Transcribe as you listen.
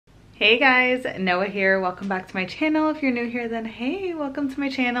Hey guys, Noah here. Welcome back to my channel. If you're new here, then hey, welcome to my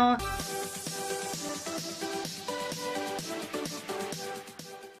channel.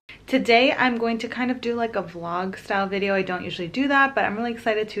 Today I'm going to kind of do like a vlog style video. I don't usually do that, but I'm really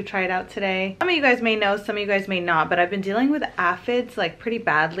excited to try it out today. Some of you guys may know, some of you guys may not, but I've been dealing with aphids like pretty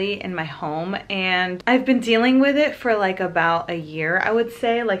badly in my home, and I've been dealing with it for like about a year, I would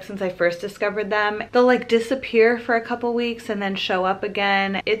say, like since I first discovered them. They'll like disappear for a couple weeks and then show up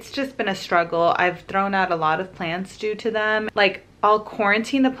again. It's just been a struggle. I've thrown out a lot of plants due to them. Like I'll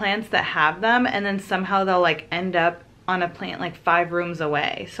quarantine the plants that have them, and then somehow they'll like end up on a plant like 5 rooms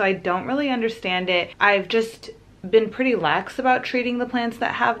away. So I don't really understand it. I've just been pretty lax about treating the plants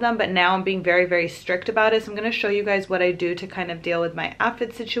that have them, but now I'm being very, very strict about it. So I'm going to show you guys what I do to kind of deal with my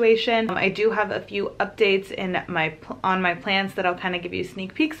aphid situation. I do have a few updates on my plants that I'll kind of give you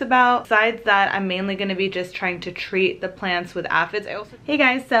sneak peeks about. Besides that, I'm mainly going to be just trying to treat the plants with aphids. Hey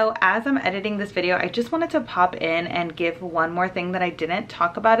guys, so as I'm editing this video, I just wanted to pop in and give one more thing that I didn't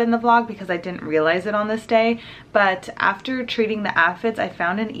talk about in the vlog because I didn't realize it on this day. But after treating the aphids, I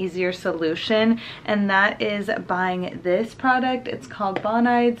found an easier solution, and that is buying this product. It's called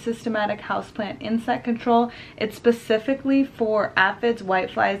Bonide Systematic Houseplant Insect Control. It's specifically for aphids,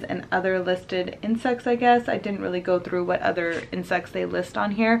 whiteflies, and other listed insects, I guess. I didn't really go through what other insects they list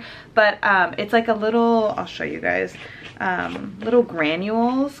on here, but it's like a little, I'll show you guys, little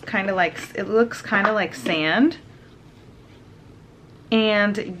granules, kind of like, it looks kind of like sand.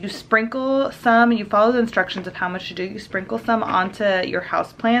 And you sprinkle some, you follow the instructions of how much to do. You sprinkle some onto your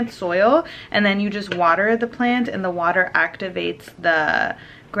houseplant soil, and then you just water the plant, and the water activates the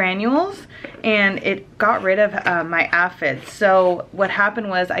granules, and it got rid of my aphids. So what happened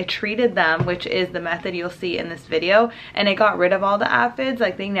was I treated them, which is the method you'll see in this video, and it got rid of all the aphids.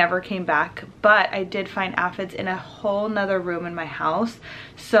 Like they never came back, but I did find aphids in a whole nother room in my house.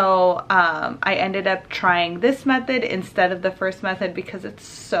 So I ended up trying this method instead of the first method because it's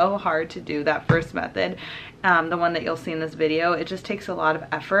so hard to do that first method. The one that you'll see in this video, it just takes a lot of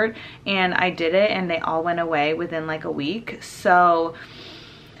effort, and I did it and they all went away within like a week. So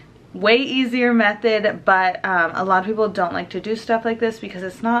way easier method, but a lot of people don't like to do stuff like this because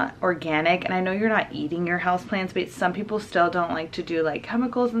it's not organic. And I know you're not eating your houseplants, but some people still don't like to do like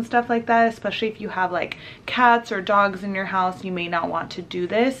chemicals and stuff like that, especially if you have like cats or dogs in your house. You may not want to do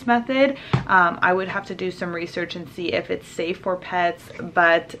this method. I would have to do some research and see if it's safe for pets,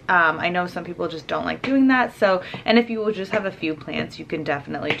 but I know some people just don't like doing that. So, and if you will just have a few plants, you can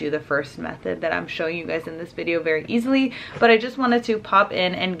definitely do the first method that I'm showing you guys in this video very easily. But I just wanted to pop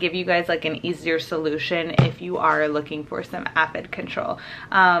in and give you guys like an easier solution if you are looking for some aphid control.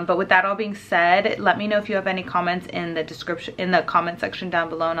 But with that all being said, let me know if you have any comments in the description, in the comment section down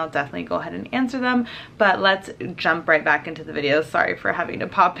below, and I'll definitely go ahead and answer them. But let's jump right back into the video. Sorry for having to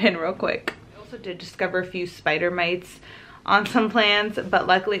pop in real quick. I also did discover a few spider mites on some plants, but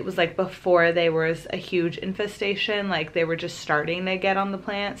luckily it was like before there was a huge infestation. Like they were just starting to get on the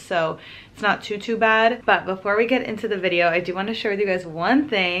plant, so it's not too bad. But before we get into the video, I do want to share with you guys one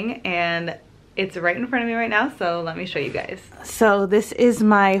thing, and it's right in front of me right now, so let me show you guys. So this is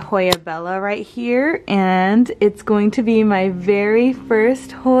my Hoya Bella right here, and it's going to be my very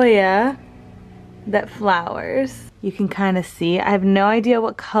first Hoya that flowers. You can kind of see, I have no idea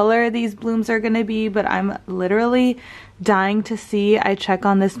what color these blooms are going to be, but I'm literally dying to see. I check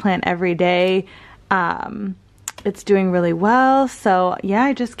on this plant every day. It's doing really well, so yeah,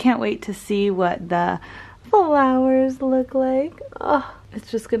 I just can't wait to see what the flowers look like. Oh, it's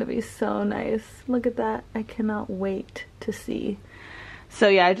just gonna be so nice. Look at that. I cannot wait to see. So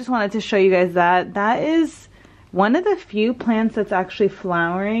yeah, I just wanted to show you guys that. That is one of the few plants that's actually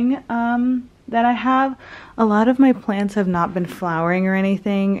flowering that I have. A lot of my plants have not been flowering or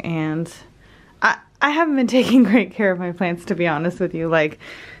anything, and I haven't been taking great care of my plants, to be honest with you. Like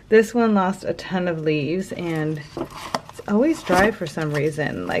this one lost a ton of leaves, and it's always dry for some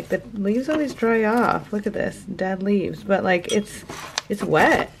reason. Like the leaves always dry off. Look at this, dead leaves, but like it's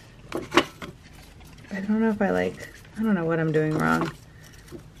wet. I don't know if I don't know what I'm doing wrong.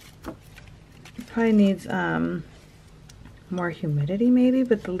 It probably needs more humidity maybe,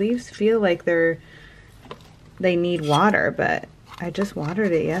 but the leaves feel like they need water, but I just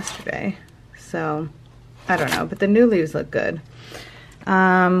watered it yesterday. So I don't know, but the new leaves look good.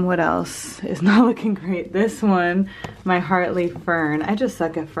 What else is not looking great? This one, my heartleaf fern. I just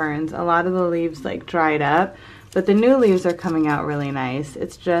suck at ferns. A lot of the leaves like dried up, but the new leaves are coming out really nice.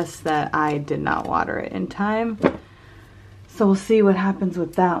 It's just that I did not water it in time. So we'll see what happens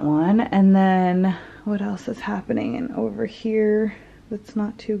with that one. And then what else is happening? And over here, that's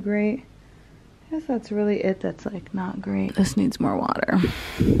not too great. I guess that's really it that's like not great. This needs more water.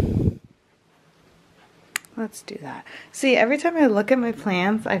 let's do that. See, every time I look at my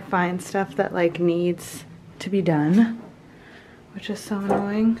plants, I find stuff that like needs to be done, which is so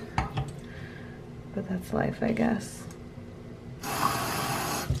annoying, but that's life, I guess.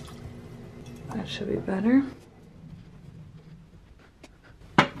 That should be better.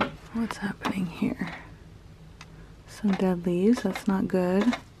 What's happening here? Some dead leaves, that's not good.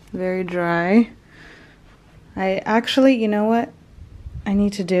 Very dry. I actually, you know what I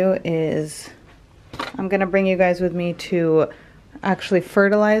need to do is, I'm gonna bring you guys with me to actually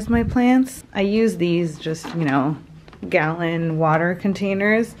fertilize my plants. I use these just, you know, gallon water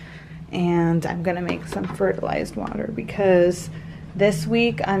containers, and I'm gonna make some fertilized water because this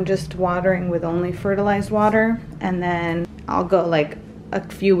week I'm just watering with only fertilized water, and then I'll go like a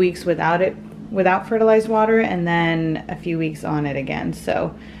few weeks without fertilized water, and then a few weeks on it again.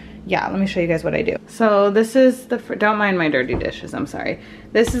 So yeah, let me show you guys what I do. So this is the, don't mind my dirty dishes, I'm sorry.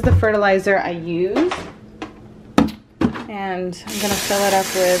 This is the fertilizer I use, and I'm gonna fill it up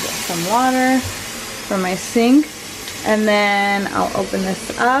with some water from my sink, and then I'll open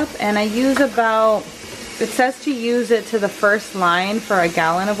this up, and I use about, it says to use it to the first line for a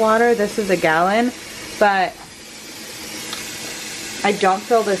gallon of water. This is a gallon, but I don't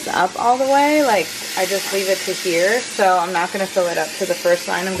fill this up all the way, like I just leave it to here, so I'm not gonna fill it up to the first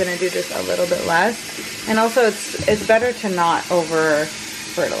line. I'm gonna do just a little bit less. And also it's better to not over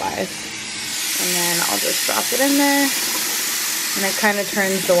fertilize. And then I'll just drop it in there, and it kind of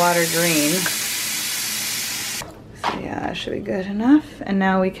turns the water green. So yeah, that should be good enough. And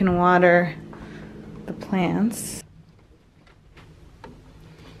now we can water the plants.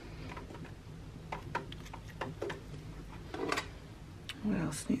 What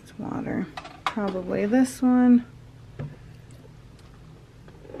else needs water? Probably this one.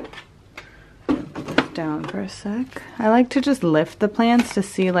 Put this down for a sec. I like to just lift the plants to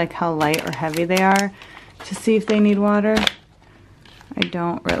see like how light or heavy they are, to see if they need water. I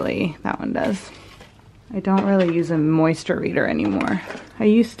don't really, that one does. I don't really use a moisture reader anymore. I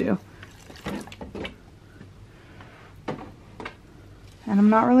used to. And I'm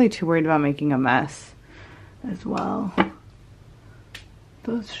not really too worried about making a mess as well.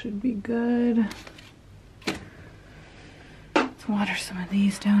 Those should be good. Let's water some of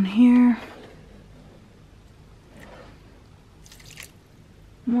these down here.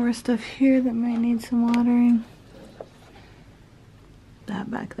 More stuff here that might need some watering.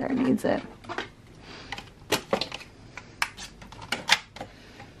 That back there needs it.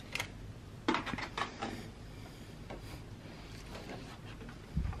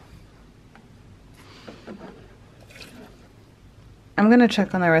 I'm gonna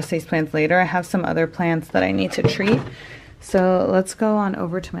check on the rest of these plants later. I have some other plants that I need to treat. So let's go on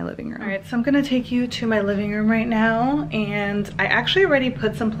over to my living room. All right, so I'm gonna take you to my living room right now, and I actually already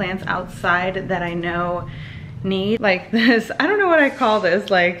put some plants outside that I know need like this. I don't know what I call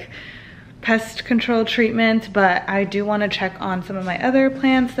this, like pest control treatment, but I do want to check on some of my other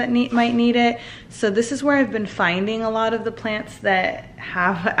plants that might need it. So this is where I've been finding a lot of the plants that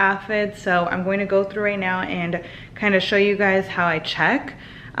have aphids. So I'm going to go through right now and kind of show you guys how I check.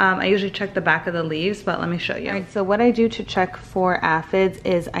 I usually check the back of the leaves, but let me show you. All right, so what I do to check for aphids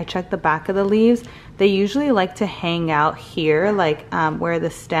is I check the back of the leaves. They usually like to hang out here, like where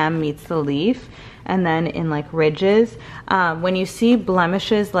the stem meets the leaf, and then in like ridges. When you see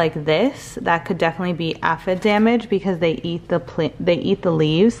blemishes like this, that could definitely be aphid damage because they eat the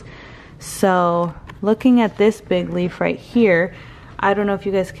leaves. So looking at this big leaf right here, I don't know if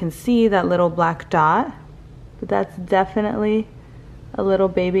you guys can see that little black dot, but that's definitely a little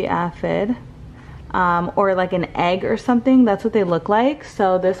baby aphid, or like an egg or something. That's what they look like.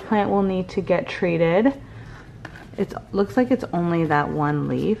 So this plant will need to get treated. It looks like it's only that one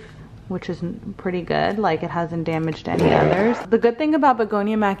leaf, which is pretty good. Like it hasn't damaged any others. The good thing about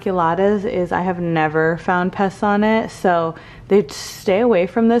Begonia maculatas is I have never found pests on it, so they stay away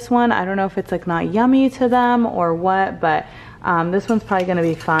from this one. I don't know if it's like not yummy to them or what, but this one's probably gonna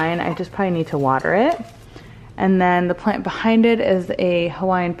be fine. I just probably need to water it. And then the plant behind it is a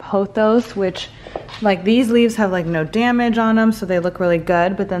Hawaiian pothos, which like these leaves have like no damage on them, so they look really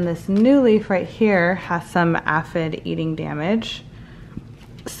good. But then this new leaf right here has some aphid eating damage.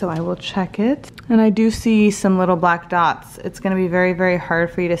 So I will check it. And I do see some little black dots. It's gonna be very, very hard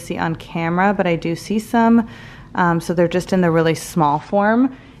for you to see on camera, but I do see some. So they're just in the really small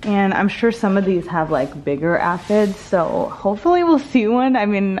form. And I'm sure some of these have like bigger aphids, so hopefully we'll see one. I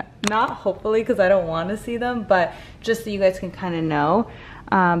mean, not hopefully because I don't want to see them, but just so you guys can kind of know.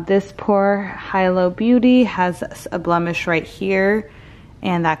 This poor Hilo Beauty has a blemish right here,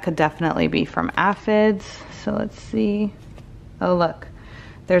 and that could definitely be from aphids. So let's see. Oh look,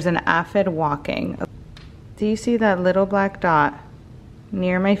 there's an aphid walking. Do you see that little black dot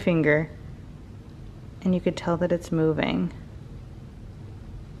near my finger? And you could tell that it's moving.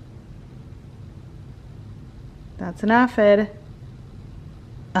 That's an aphid.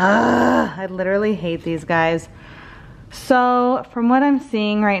 I literally hate these guys. So from what I'm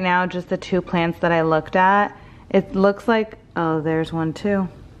seeing right now, just the two plants that I looked at, it looks like, oh, there's one too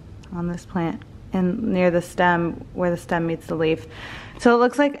on this plant and near the stem where the stem meets the leaf. So it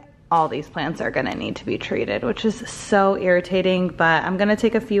looks like all these plants are gonna need to be treated, which is so irritating, but I'm gonna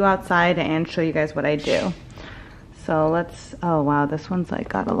take a few outside and show you guys what I do. So let's, oh wow, this one's like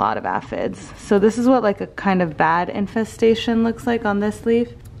got a lot of aphids. So this is what like a kind of bad infestation looks like on this leaf.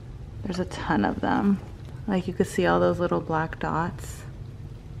 There's a ton of them. Like you can see all those little black dots.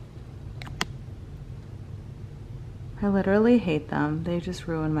 I literally hate them. They just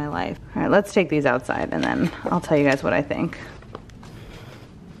ruin my life. All right, let's take these outside and then I'll tell you guys what I think.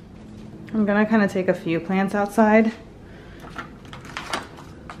 I'm gonna kind of take a few plants outside.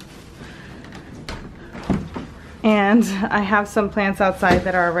 And I have some plants outside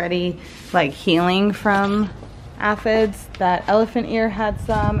that are already like healing from aphids. That elephant ear had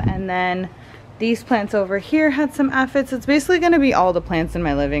some, and then these plants over here had some aphids. It's basically gonna be all the plants in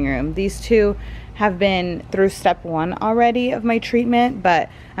my living room. These two have been through step 1 already of my treatment, but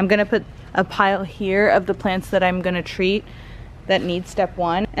I'm gonna put a pile here of the plants that I'm gonna treat that need step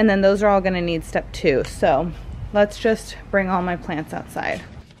 1, and then those are all gonna need step 2. So let's just bring all my plants outside.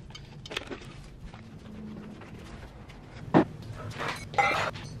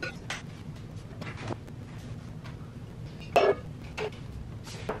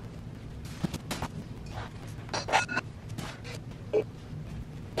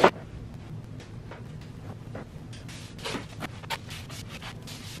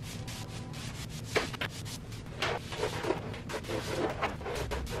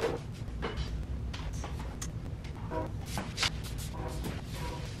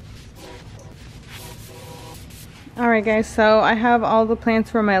 Alright guys, so I have all the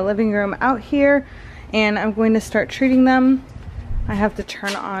plants from my living room out here and I'm going to start treating them. I have to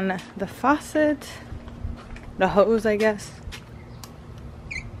turn on the faucet, the hose I guess.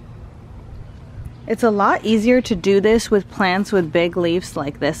 It's a lot easier to do this with plants with big leaves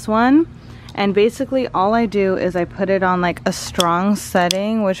like this one. And basically all I do is I put it on like a strong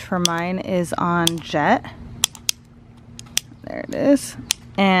setting, which for mine is on jet. There it is.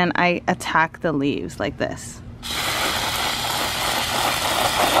 And I attack the leaves like this.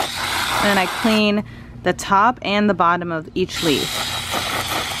 And then I clean the top and the bottom of each leaf.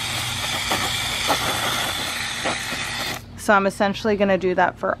 So I'm essentially gonna do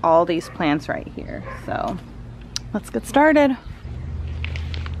that for all these plants right here. So let's get started.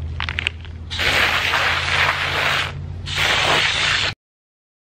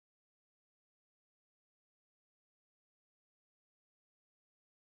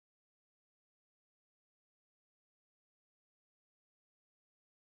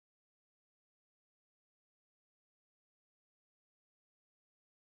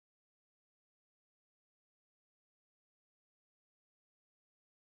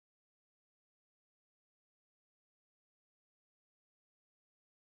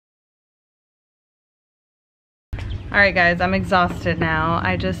 Alright guys, I'm exhausted now.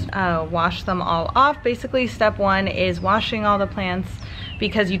 I just washed them all off. Basically step 1 is washing all the plants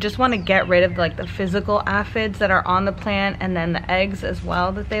because you just want to get rid of like the physical aphids that are on the plant and then the eggs as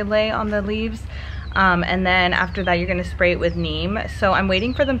well that they lay on the leaves. And then after that you're going to spray it with neem. So I'm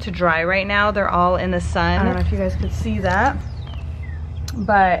waiting for them to dry right now. They're all in the sun. I don't know if you guys could see that,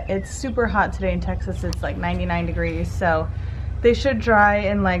 but it's super hot today in Texas. It's like 99 degrees, so they should dry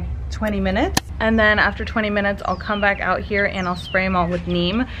in like 20 minutes. And then after 20 minutes, I'll come back out here and I'll spray them all with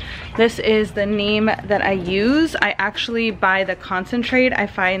neem. This is the neem that I use. I actually buy the concentrate. I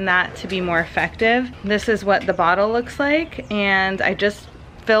find that to be more effective. This is what the bottle looks like. And I just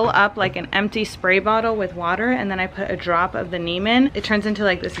fill up like an empty spray bottle with water and then I put a drop of the neem in. It turns into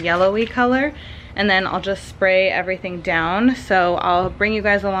like this yellowy color. And then I'll just spray everything down. So I'll bring you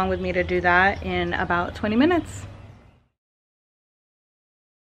guys along with me to do that in about 20 minutes.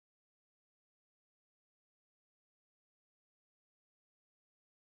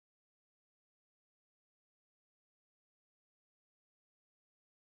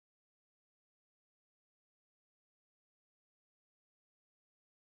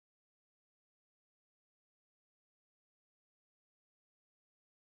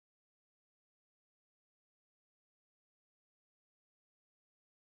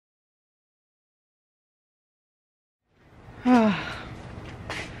 Oh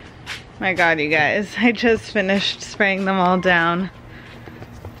my god, you guys, I just finished spraying them all down.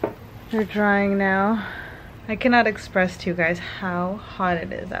 They're drying now. I cannot express to you guys how hot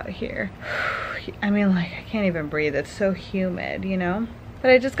it is out here. I mean, like, I can't even breathe. It's so humid, you know?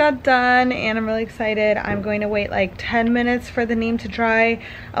 But I just got done and I'm really excited. I'm going to wait like 10 minutes for the neem to dry.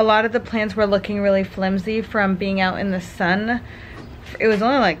 A lot of the plants were looking really flimsy from being out in the sun. It was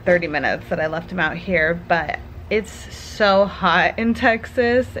only like 30 minutes that I left them out here, but it's so hot in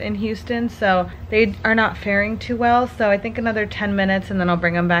Texas, in Houston, so they are not faring too well. So I think another 10 minutes and then I'll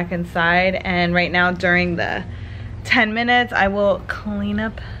bring them back inside. And right now during the 10 minutes, I will clean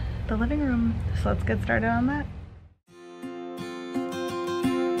up the living room. So let's get started on that.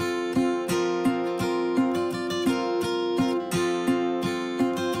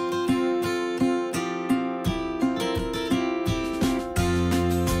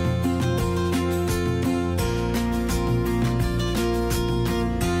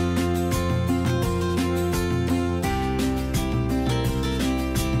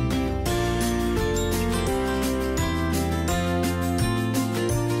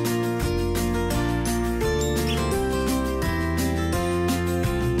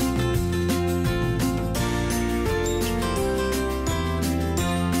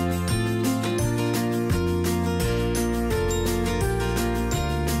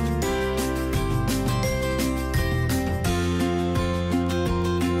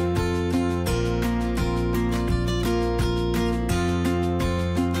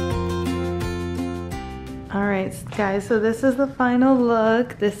 Alright guys, so this is the final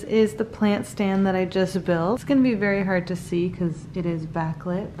look. This is the plant stand that I just built. It's gonna be very hard to see because it is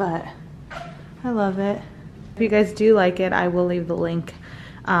backlit, but I love it. If you guys do like it, I will leave the link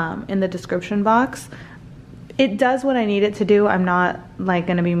in the description box. It does what I need it to do. I'm not like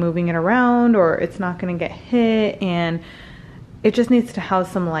gonna be moving it around, or it's not gonna get hit, and it just needs to house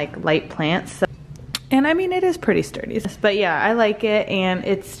some like light plants. So, and I mean, it is pretty sturdy. But yeah, I like it, and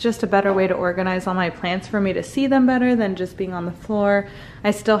it's just a better way to organize all my plants for me to see them better than just being on the floor.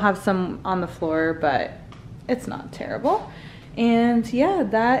 I still have some on the floor, but it's not terrible. And yeah,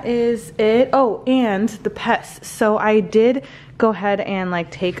 that is it. Oh, and the pests. So I did go ahead and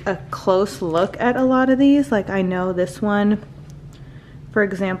like take a close look at a lot of these. Like I know this one, for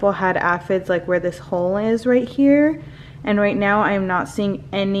example, had aphids like where this hole is right here. And right now I am not seeing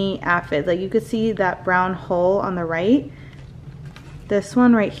any aphids. Like you could see that brown hole on the right. This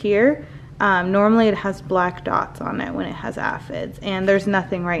one right here, normally it has black dots on it when it has aphids, and there's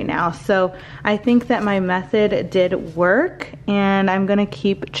nothing right now. So I think that my method did work, and I'm gonna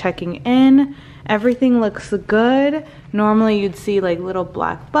keep checking in. Everything looks good. Normally you'd see like little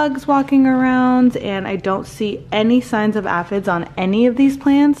black bugs walking around, and I don't see any signs of aphids on any of these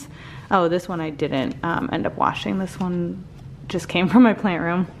plants. Oh, this one I didn't end up washing. This one just came from my plant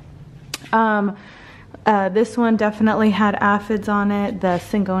room. This one definitely had aphids on it. The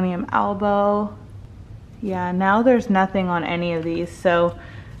Syngonium albo. Yeah, now there's nothing on any of these. So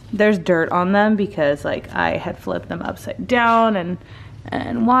there's dirt on them because like I had flipped them upside down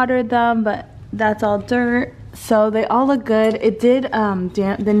and watered them, but that's all dirt. So they all look good. It did,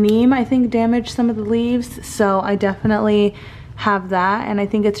 the neem I think damaged some of the leaves. So I definitely have that, and I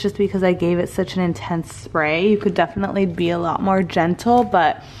think it's just because I gave it such an intense spray. You could definitely be a lot more gentle,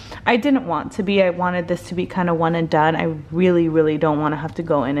 but I didn't want to be. I wanted this to be kind of one and done. I really don't want to have to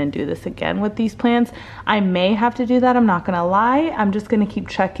go in and do this again with these plants. I may have to do that, I'm not gonna lie. I'm just gonna keep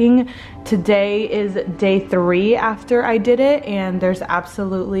checking. Today is day 3 after I did it, and there's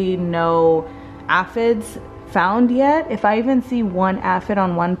absolutely no aphids found yet. If I even see one aphid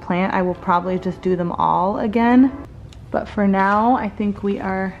on one plant, I will probably just do them all again. But for now, I think we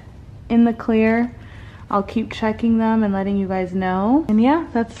are in the clear. I'll keep checking them and letting you guys know. And yeah,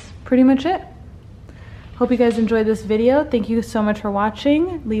 that's pretty much it. Hope you guys enjoyed this video. Thank you so much for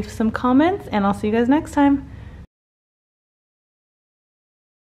watching. Leave some comments, and I'll see you guys next time.